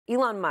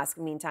Elon Musk,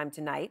 meantime,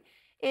 tonight,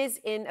 is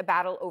in a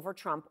battle over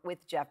Trump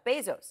with Jeff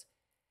Bezos.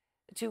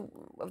 The two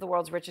of the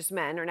world's richest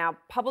men are now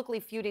publicly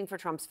feuding for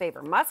Trump's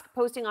favor. Musk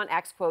posting on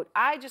X, quote,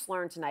 "I just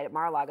learned tonight at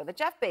Mar-a-Lago that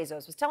Jeff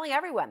Bezos was telling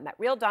everyone that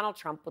real Donald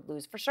Trump would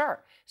lose for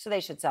sure, so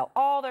they should sell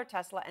all their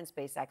Tesla and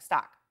SpaceX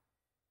stock."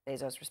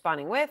 Bezos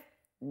responding with,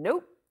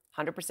 "Nope,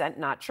 100%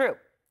 not true."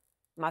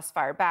 Musk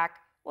fired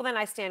back, "Well, then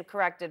I stand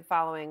corrected,"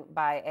 following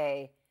by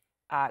a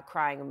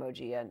crying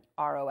emoji, an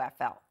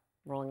ROFL,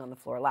 rolling on the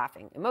floor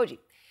laughing emoji.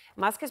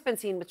 Musk has been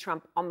seen with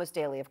Trump almost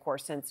daily, of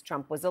course, since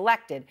Trump was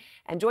elected.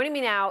 And joining me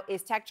now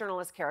is tech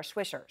journalist Kara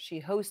Swisher. She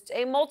hosts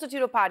a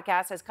multitude of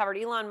podcasts, has covered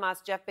Elon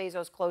Musk, Jeff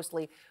Bezos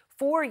closely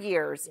for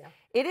years. Yeah.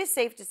 It is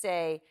safe to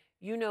say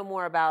you know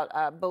more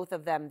about both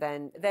of them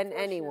than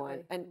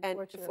anyone.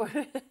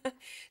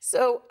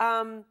 So,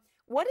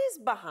 what is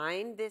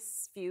behind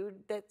this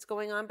feud that's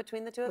going on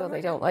between the two of them? Well,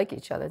 they don't like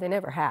each other. They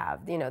never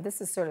have. You know, this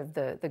is sort of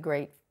the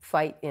great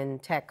fight in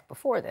tech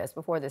before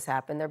this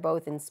happened. They're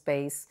both in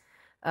space.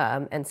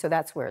 And so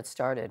that's where it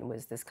started,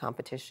 was this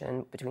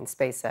competition between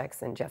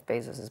SpaceX and Jeff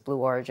Bezos' Blue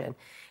Origin.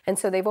 And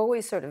so they've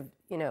always sort of,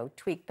 you know,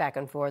 tweaked back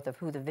and forth of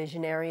who the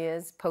visionary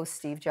is post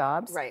Steve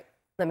Jobs. Right.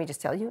 Let me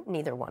just tell you,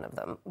 neither one of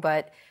them.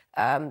 But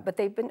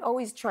they've been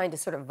always trying to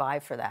sort of vie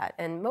for that.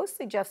 And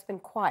mostly Jeff's been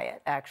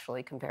quiet,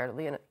 actually,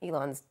 comparatively. And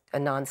Elon's a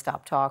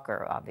nonstop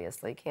talker,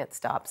 obviously, can't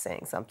stop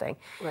saying something.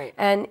 Right.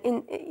 And,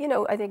 you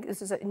know, I think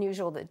this is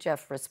unusual that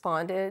Jeff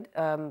responded,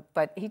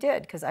 but he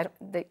did, because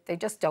they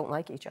just don't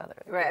like each other.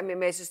 Right. I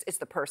mean, it's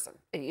the person.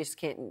 You just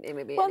can't.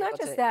 Well, not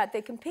just that.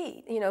 They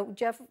compete. You know,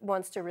 Jeff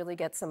wants to really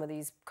get some of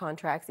these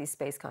contracts, these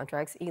space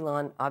contracts.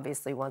 Elon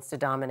obviously wants to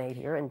dominate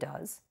here and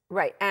does.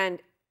 Right.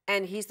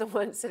 And he's the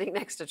one sitting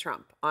next to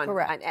Trump on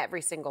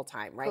every single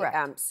time, right?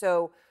 Correct.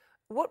 So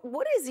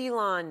what is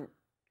Elon,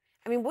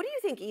 I mean, what do you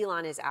think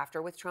Elon is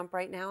after with Trump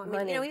right now? I mean,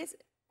 money, you know, he's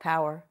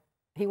power.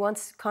 He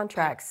wants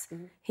contracts.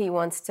 Mm-hmm. He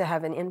wants to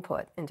have an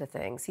input into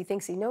things. He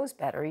thinks he knows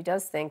better. He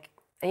does think,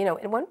 you know,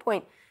 at one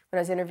point when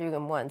I was interviewing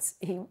him once,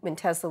 when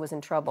Tesla was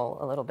in trouble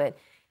a little bit,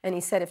 and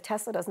he said, if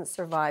Tesla doesn't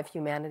survive,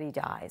 humanity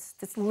dies.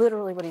 That's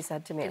literally what he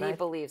said to me. And he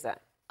believes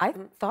that. I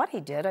thought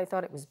he did. I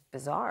thought it was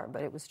bizarre,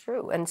 but it was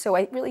true. And so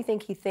I really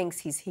think he thinks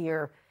he's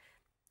here.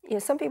 You know,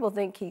 some people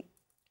think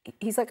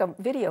he's like a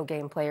video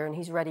game player and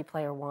he's Ready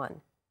Player One.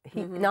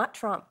 Not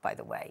Trump, by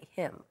the way,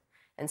 him.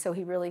 And so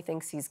he really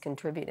thinks he's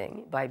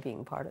contributing by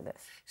being part of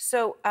this.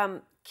 So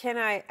can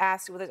I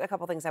ask, well, there's a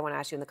couple things I want to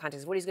ask you in the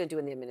context of what he's going to do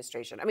in the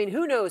administration. I mean,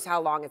 who knows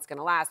how long it's going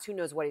to last? Who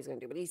knows what he's going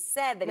to do? But he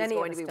said that he's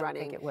going to be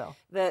running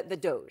the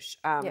DOGE,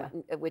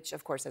 which,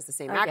 of course, has the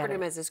same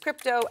acronym as his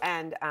crypto,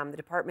 and the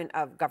Department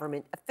of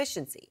Government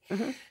Efficiency.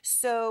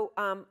 So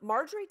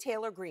Marjorie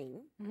Taylor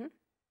Greene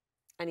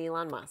and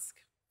Elon Musk.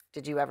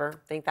 Did you ever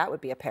think that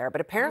would be a pair?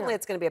 But apparently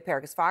it's going to be a pair,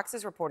 because Fox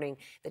is reporting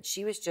that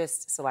she was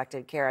just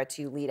selected, Kara,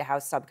 to lead a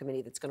House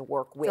subcommittee that's going to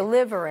work with...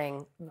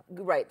 Delivering.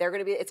 Right. They're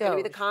going to be. It's going to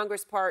be the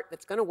Congress part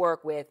that's going to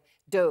work with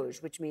DOGE,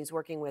 which means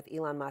working with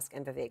Elon Musk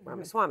and Vivek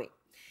Ramaswamy.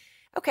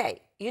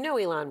 Okay. You know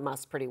Elon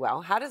Musk pretty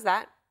well. How does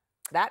that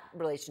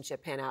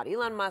relationship pan out?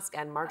 Elon Musk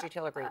and Marjorie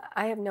Taylor Greene.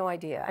 I have no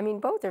idea. I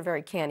mean, both are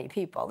very canny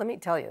people. Let me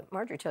tell you,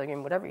 Marjorie Taylor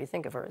Greene, whatever you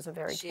think of her, is a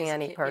very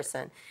canny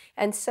person.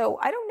 And so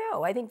I don't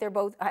know. I think they're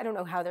both, I don't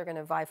know how they're going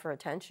to vie for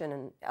attention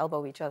and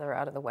elbow each other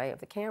out of the way of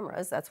the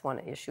cameras. That's one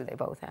issue they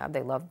both have.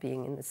 They love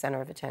being in the center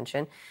of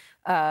attention.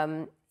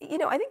 You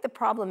know, I think the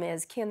problem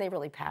is, can they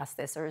really pass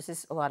this? Or is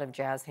this a lot of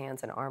jazz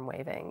hands and arm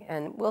waving?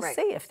 And we'll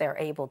see if they're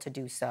able to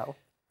do so.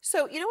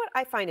 So, you know what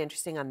I find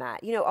interesting on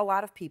that? You know, a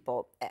lot of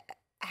people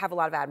have a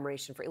lot of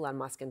admiration for Elon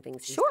Musk and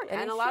things. Sure,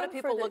 and a lot of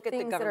people look at the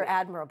government that are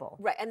admirable,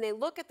 right? And they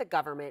look at the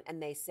government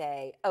and they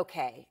say,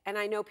 okay. And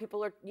I know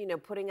people are, you know,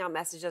 putting out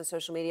messages on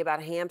social media about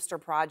hamster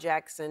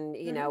projects and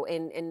you know,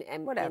 in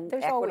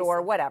Ecuador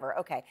or whatever.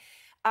 Okay,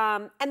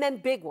 and then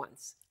big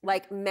ones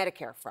like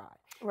Medicare fraud.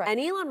 Right. And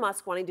Elon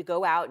Musk wanting to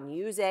go out and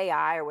use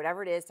AI or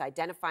whatever it is to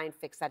identify and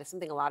fix that is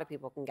something a lot of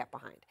people can get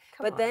behind.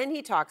 But then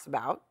he talks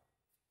about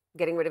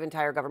getting rid of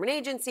entire government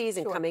agencies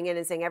and coming in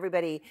and saying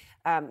everybody,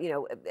 you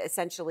know,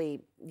 essentially,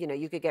 you know,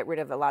 you could get rid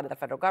of a lot of the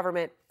federal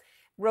government.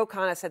 Ro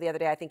Khanna said the other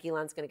day, I think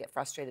Elon's going to get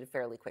frustrated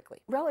fairly quickly.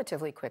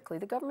 Relatively quickly.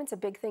 The government's a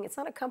big thing. It's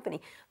not a company.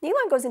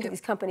 Elon goes into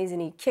these companies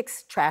and he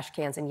kicks trash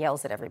cans and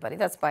yells at everybody.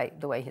 That's, by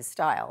the way, his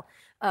style.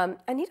 And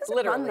he doesn't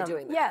literally run them.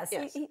 Doing that.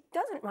 Yes. He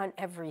doesn't run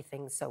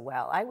everything so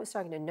well. I was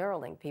talking to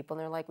Neuralink people,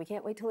 and they're like, we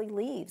can't wait till he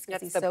leaves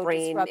because he's so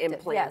disruptive. That's the brain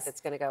implant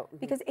that's going to go.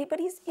 Because, but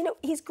he's, you know,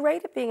 he's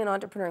great at being an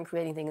entrepreneur and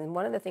creating things. And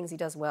one of the things he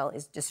does well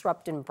is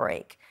disrupt and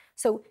break.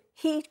 So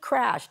he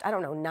crashed, I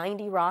don't know,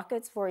 90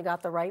 rockets before he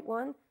got the right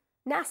one.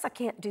 NASA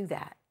can't do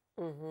that.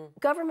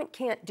 Government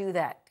can't do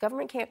that.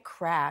 Government can't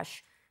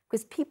crash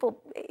because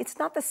people, it's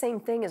not the same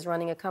thing as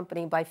running a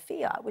company by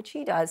fiat, which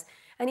he does,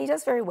 and he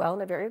does very well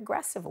in a very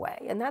aggressive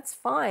way, and that's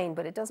fine,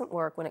 but it doesn't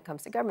work when it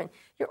comes to government.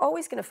 You're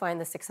always going to find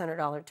the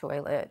 $600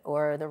 toilet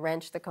or the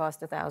wrench that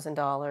cost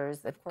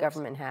 $1,000 that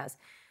government has.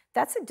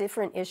 That's a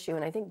different issue,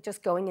 and I think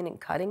just going in and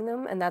cutting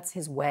them, and that's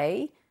his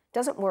way,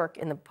 doesn't work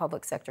in the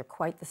public sector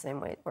quite the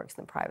same way it works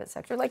in the private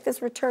sector. Like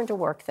this return to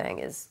work thing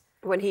is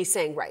When he's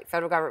saying, right,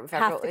 federal government,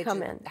 federal have to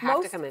come in.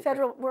 Have to come in. Most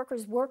federal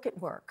workers work at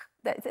work.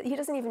 He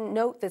doesn't even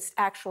note this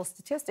actual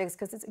statistics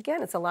because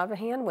it's a lot of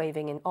hand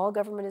waving and all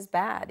government is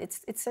bad.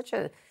 It's such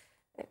a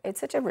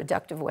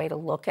reductive way to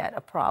look at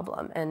a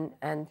problem, and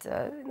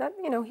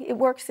it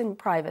works in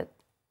private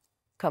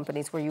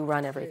companies where you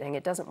run everything.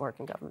 It doesn't work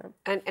in government.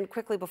 And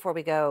quickly before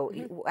we go,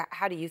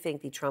 how do you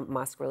think the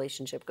Trump-Musk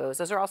relationship goes?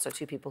 Those are also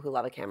two people who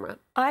love a camera.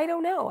 I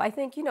don't know. I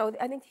think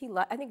I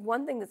think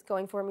one thing that's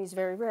going for him, he's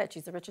very rich.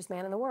 He's the richest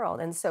man in the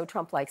world, and so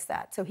Trump likes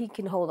that. So he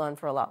can hold on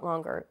for a lot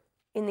longer.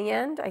 In the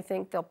end, I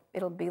think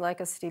it'll be like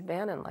a Steve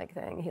Bannon-like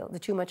thing.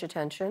 Too much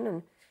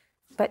attention,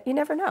 but you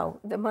never know.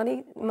 The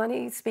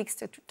money speaks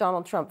to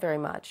Donald Trump very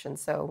much, and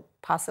so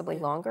possibly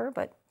longer,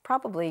 but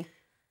probably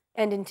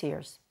end in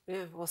tears.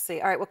 Yeah, we'll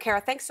see. All right, well,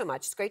 Kara, thanks so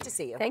much. It's great to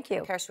see you. Thank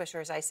you. Kara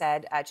Swisher, as I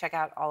said, check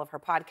out all of her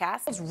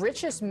podcasts. Those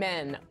richest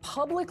men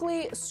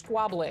publicly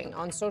squabbling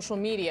on social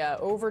media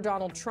over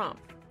Donald Trump.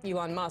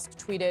 Elon Musk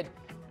tweeted,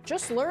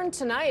 "Just learned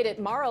tonight at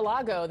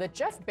Mar-a-Lago that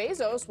Jeff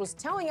Bezos was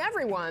telling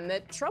everyone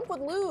that Trump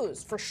would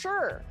lose for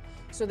sure,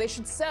 so they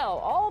should sell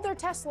all their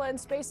Tesla and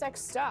SpaceX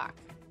stock."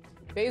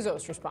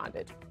 Bezos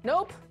responded,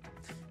 "Nope,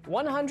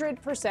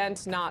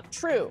 100% not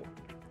true."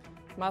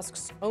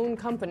 Musk's own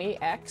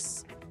company,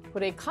 X,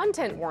 put a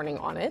content warning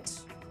on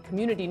it,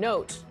 community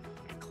note,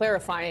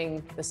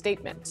 clarifying the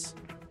statement.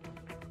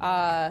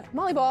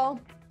 Molly Ball,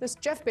 this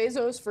Jeff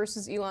Bezos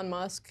versus Elon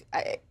Musk,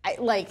 I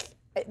like,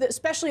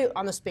 especially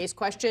on the space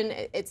question,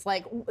 it's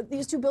like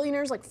these two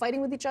billionaires like fighting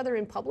with each other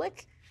in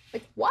public.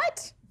 Like,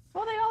 what?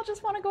 Well, they all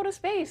just want to go to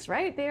space,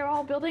 right? They're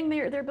all building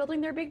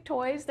their big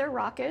toys, their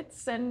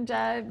rockets, and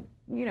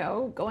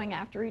going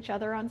after each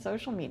other on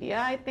social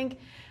media. I think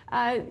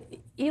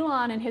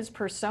Elon and his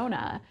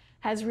persona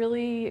has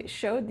really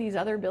showed these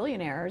other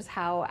billionaires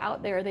how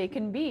out there they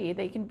can be.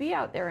 They can be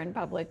out there in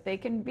public. They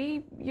can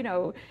be,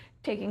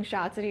 taking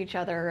shots at each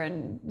other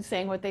and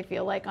saying what they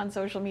feel like on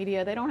social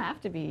media. They don't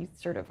have to be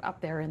sort of up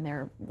there in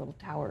their little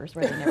towers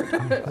where they never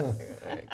talk to us.